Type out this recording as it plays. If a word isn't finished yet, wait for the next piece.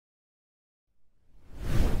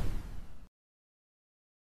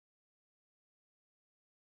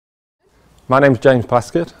My name is James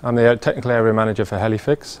Plaskett. I'm the Technical Area Manager for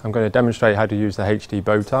Helifix. I'm going to demonstrate how to use the HD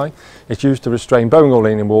BowTie. It's used to restrain bowing or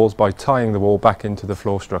leaning walls by tying the wall back into the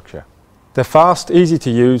floor structure. They're fast, easy to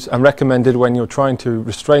use and recommended when you're trying to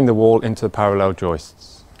restrain the wall into the parallel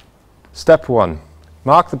joists. Step 1.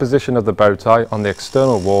 Mark the position of the BowTie on the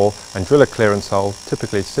external wall and drill a clearance hole,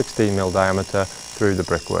 typically 16mm diameter, through the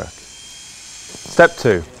brickwork. Step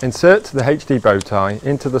 2. Insert the HD BowTie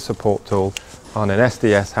into the support tool on an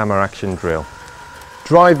SDS hammer action drill.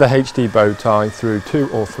 Drive the HD BowTie through 2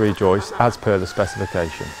 or 3 joists as per the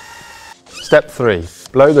specification. Step 3.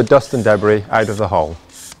 Blow the dust and debris out of the hole.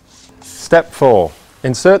 Step 4.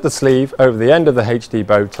 Insert the sleeve over the end of the HD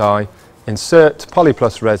BowTie. Insert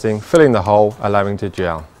Polyplus resin, filling the hole, allowing to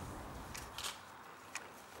gel.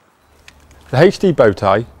 The HD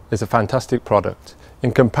BowTie is a fantastic product.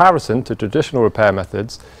 In comparison to traditional repair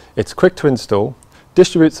methods, it's quick to install,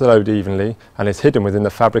 distributes the load evenly and is hidden within the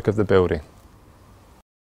fabric of the building.